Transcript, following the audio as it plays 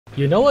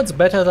You know what's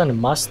better than a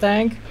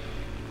Mustang?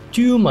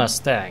 Two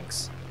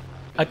Mustangs.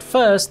 At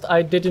first,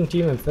 I didn't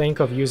even think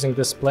of using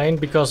this plane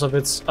because of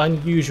its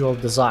unusual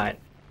design.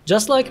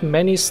 Just like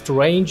many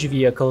strange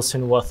vehicles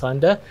in War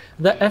Thunder,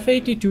 the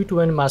F-82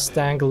 Twin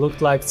Mustang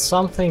looked like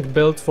something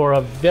built for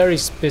a very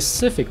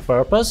specific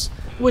purpose,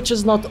 which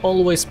is not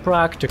always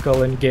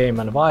practical in game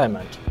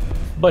environment.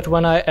 But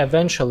when I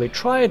eventually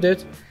tried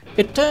it,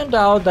 it turned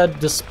out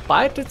that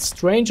despite its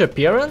strange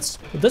appearance,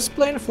 this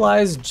plane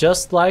flies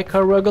just like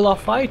a regular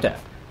fighter.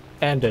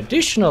 And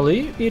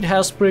additionally, it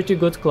has pretty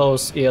good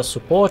close air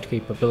support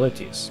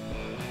capabilities.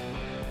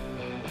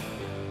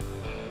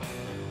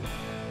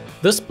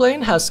 This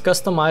plane has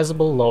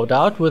customizable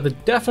loadout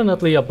with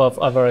definitely above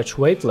average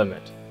weight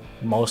limit.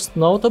 Most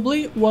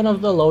notably, one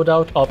of the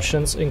loadout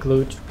options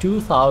include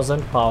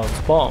 2,000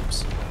 pounds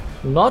bombs.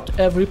 Not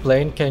every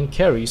plane can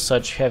carry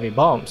such heavy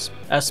bombs,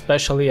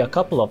 especially a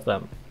couple of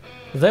them.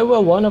 They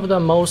were one of the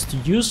most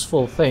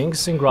useful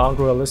things in ground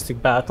realistic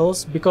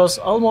battles because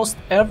almost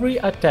every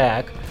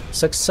attack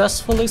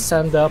successfully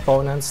sent the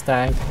opponent's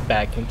tank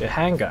back into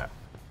hangar.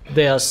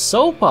 They are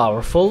so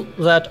powerful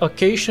that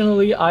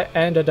occasionally I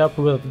ended up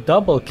with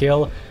double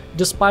kill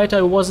despite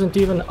I wasn't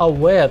even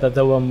aware that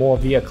there were more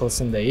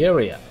vehicles in the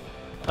area.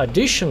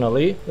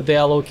 Additionally, they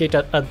are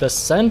located at the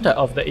center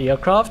of the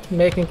aircraft,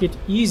 making it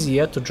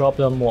easier to drop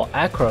them more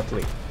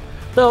accurately.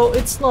 Though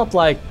it's not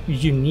like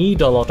you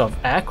need a lot of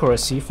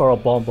accuracy for a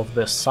bomb of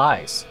this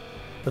size.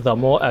 The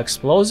more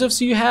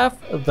explosives you have,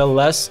 the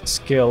less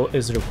skill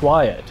is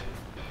required.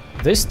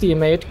 This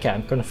teammate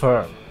can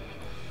confirm.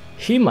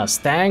 He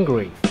must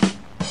angry.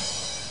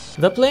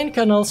 The plane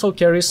can also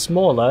carry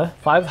smaller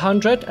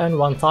 500 and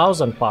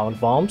 1000 pound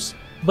bombs,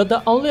 but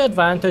the only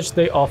advantage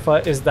they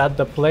offer is that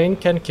the plane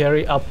can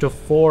carry up to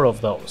 4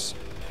 of those.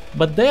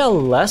 But they are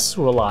less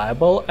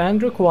reliable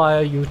and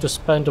require you to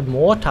spend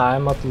more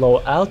time at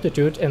low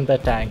altitude in the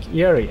tank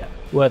area,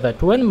 where the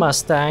Twin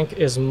Mustang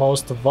is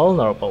most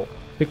vulnerable,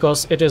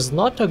 because it is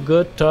not a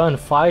good turn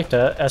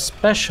fighter,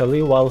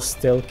 especially while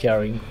still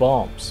carrying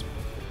bombs.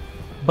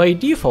 By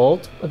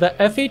default, the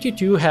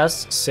F-82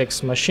 has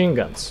 6 machine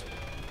guns.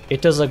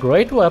 It is a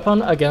great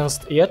weapon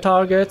against air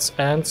targets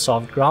and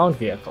soft ground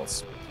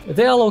vehicles.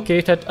 They are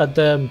located at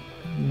the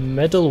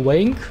middle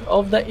wing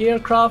of the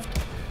aircraft,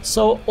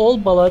 so all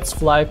bullets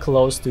fly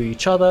close to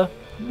each other,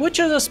 which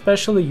is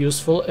especially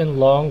useful in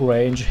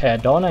long-range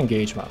head-on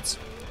engagements.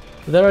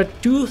 There are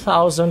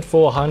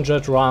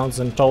 2,400 rounds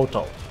in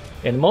total.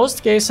 In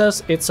most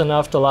cases, it's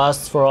enough to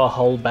last for a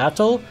whole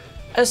battle,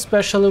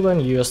 especially when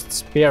used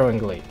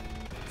sparingly.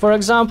 For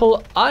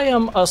example, I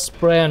am a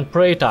spray and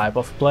pray type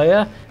of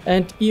player,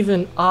 and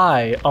even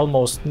I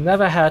almost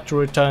never had to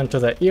return to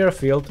the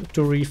airfield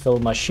to refill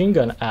machine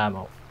gun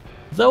ammo,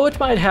 though it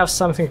might have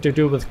something to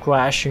do with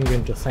crashing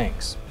into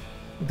things.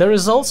 There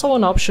is also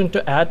an option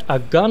to add a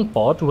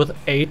gunpod with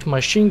 8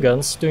 machine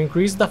guns to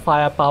increase the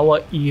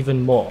firepower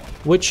even more,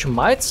 which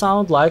might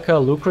sound like a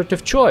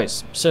lucrative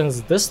choice, since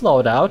this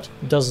loadout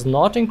does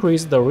not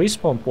increase the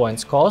respawn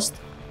points cost.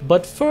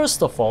 But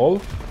first of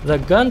all, the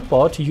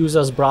gunpod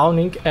uses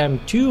Browning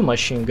M2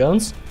 machine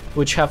guns,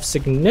 which have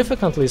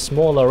significantly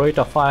smaller rate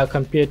of fire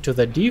compared to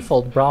the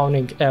default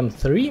Browning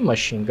M3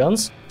 machine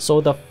guns,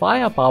 so the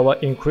firepower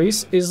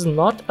increase is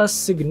not as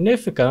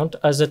significant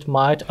as it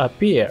might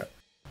appear.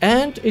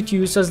 And it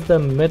uses the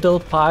middle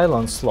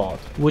pylon slot,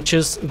 which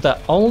is the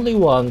only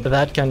one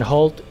that can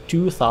hold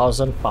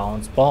 2,000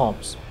 pounds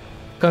bombs.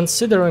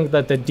 Considering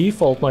that the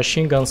default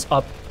machine guns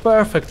are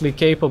perfectly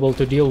capable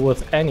to deal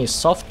with any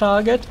soft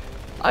target,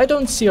 I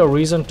don't see a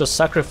reason to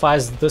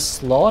sacrifice this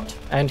slot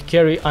and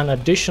carry an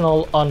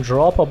additional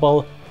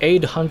undroppable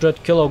 800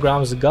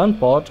 kg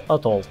gunpod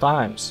at all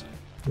times.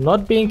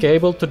 Not being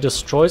able to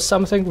destroy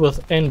something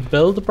with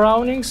inbuilt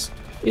Brownings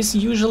is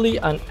usually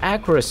an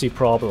accuracy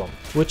problem,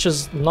 which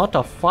is not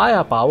a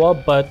firepower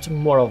but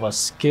more of a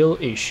skill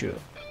issue.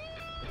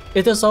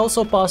 It is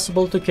also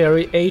possible to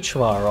carry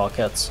HVAR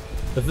rockets.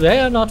 They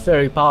are not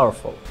very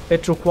powerful.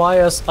 It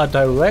requires a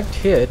direct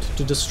hit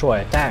to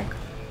destroy a tank,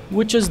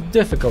 which is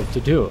difficult to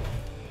do.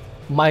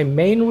 My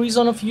main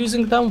reason of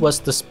using them was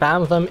to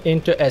spam them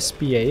into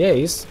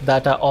SPAAs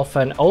that are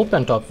often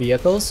open-top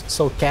vehicles,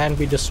 so can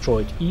be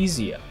destroyed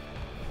easier.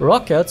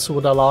 Rockets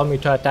would allow me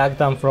to attack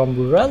them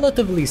from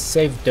relatively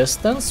safe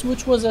distance,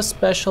 which was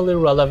especially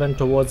relevant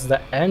towards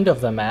the end of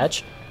the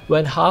match,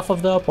 when half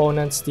of the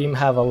opponent's team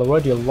have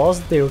already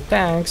lost their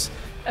tanks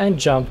and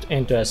jumped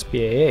into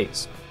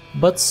SPAAs.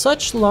 But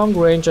such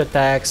long-range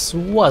attacks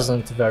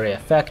wasn't very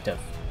effective.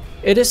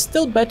 It is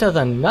still better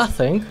than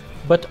nothing,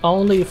 but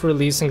only if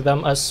releasing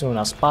them as soon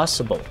as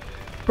possible,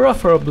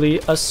 preferably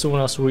as soon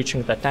as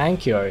reaching the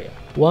tank area.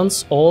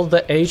 Once all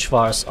the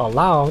HVARs are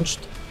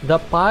launched, the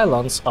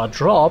pylons are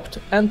dropped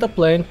and the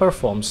plane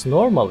performs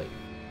normally.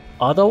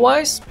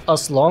 Otherwise,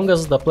 as long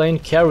as the plane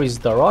carries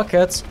the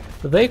rockets,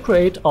 they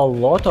create a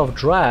lot of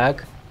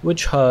drag,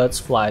 which hurts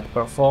flight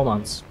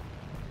performance.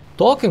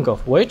 Talking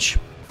of which,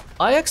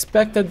 I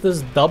expected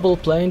this double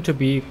plane to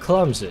be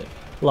clumsy,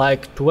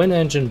 like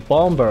twin-engine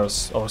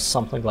bombers or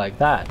something like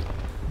that.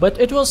 but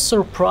it was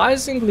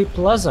surprisingly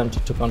pleasant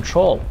to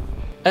control.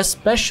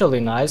 Especially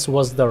nice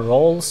was the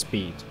roll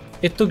speed.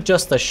 It took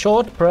just a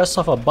short press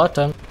of a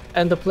button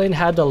and the plane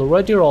had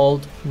already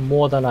rolled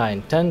more than I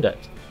intended.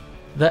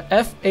 The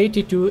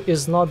F-82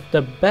 is not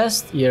the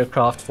best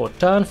aircraft for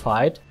turn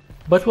fight,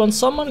 but when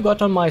someone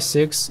got on my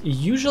 6,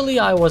 usually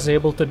I was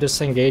able to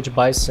disengage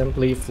by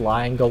simply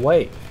flying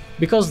away,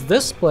 because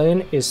this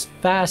plane is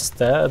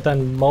faster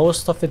than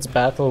most of its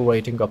battle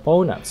rating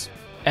opponents,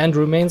 and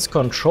remains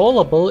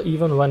controllable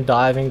even when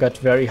diving at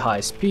very high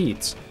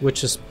speeds,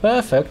 which is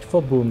perfect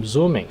for boom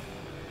zooming.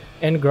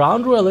 In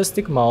ground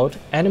realistic mode,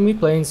 enemy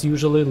planes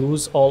usually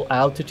lose all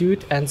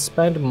altitude and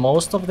spend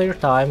most of their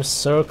time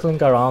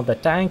circling around the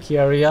tank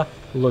area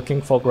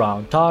looking for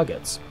ground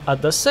targets,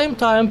 at the same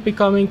time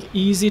becoming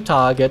easy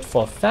target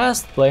for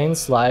fast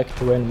planes like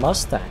Twin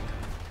Mustang.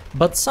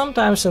 But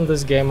sometimes in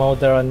this game mode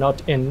there are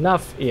not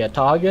enough air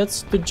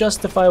targets to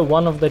justify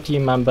one of the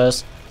team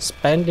members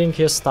spending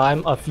his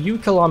time a few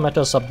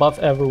kilometers above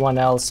everyone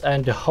else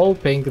and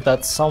hoping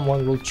that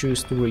someone will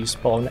choose to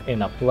respawn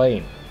in a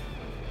plane.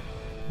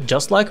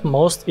 Just like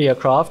most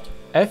aircraft,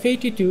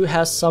 F-82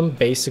 has some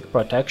basic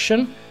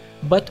protection,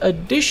 but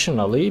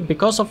additionally,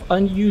 because of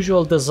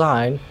unusual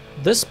design,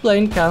 this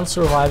plane can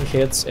survive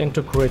hits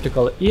into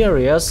critical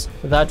areas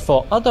that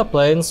for other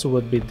planes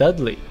would be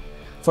deadly.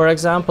 For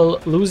example,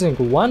 losing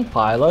one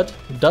pilot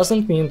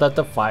doesn't mean that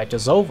the fight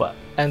is over,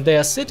 and they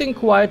are sitting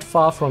quite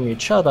far from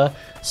each other,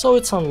 so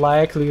it's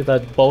unlikely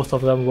that both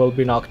of them will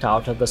be knocked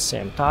out at the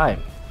same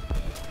time.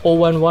 Or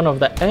when one of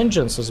the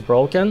engines is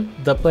broken,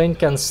 the plane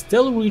can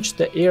still reach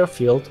the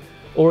airfield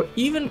or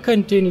even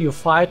continue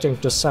fighting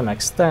to some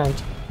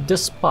extent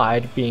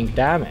despite being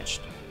damaged.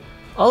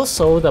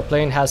 Also, the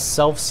plane has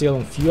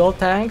self-sealing fuel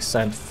tanks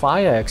and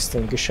fire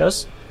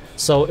extinguishers,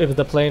 so if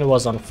the plane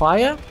was on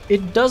fire,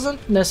 it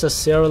doesn't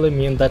necessarily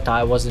mean that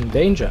I was in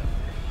danger.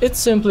 It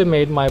simply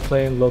made my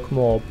plane look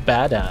more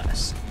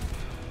badass.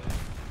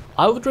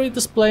 I would rate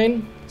this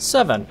plane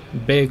 7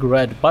 big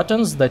red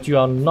buttons that you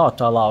are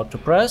not allowed to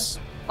press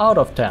out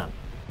of 10.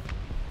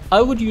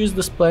 I would use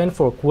this plane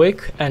for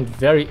quick and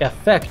very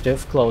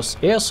effective close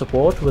air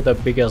support with the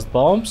biggest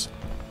bombs,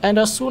 and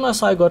as soon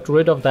as I got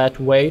rid of that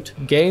weight,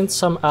 gained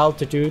some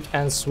altitude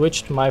and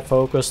switched my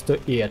focus to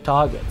air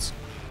targets.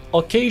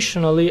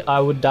 Occasionally I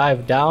would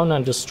dive down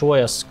and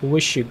destroy a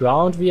squishy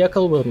ground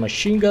vehicle with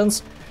machine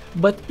guns,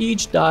 but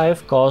each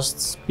dive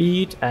costs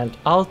speed and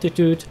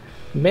altitude,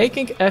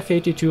 making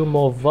F-82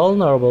 more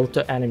vulnerable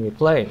to enemy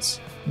planes,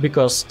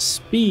 because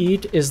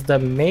speed is the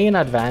main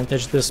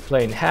advantage this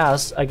plane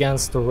has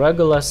against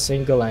regular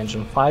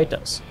single-engine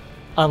fighters.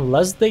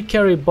 Unless they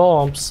carry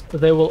bombs,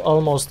 they will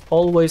almost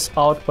always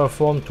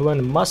outperform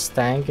Twin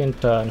Mustang in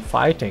turn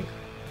fighting.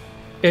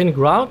 In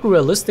ground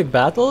realistic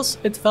battles,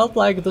 it felt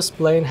like this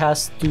plane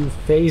has two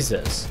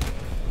phases.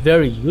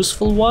 Very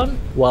useful one,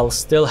 while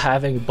still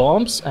having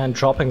bombs and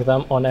dropping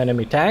them on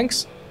enemy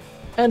tanks,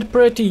 and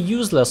pretty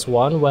useless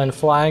one when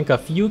flying a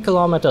few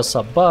kilometers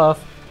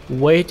above,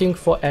 waiting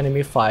for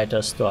enemy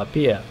fighters to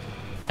appear.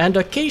 And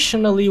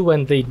occasionally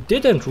when they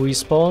didn't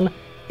respawn,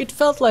 it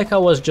felt like I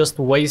was just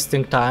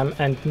wasting time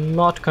and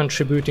not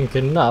contributing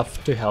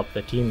enough to help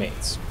the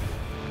teammates.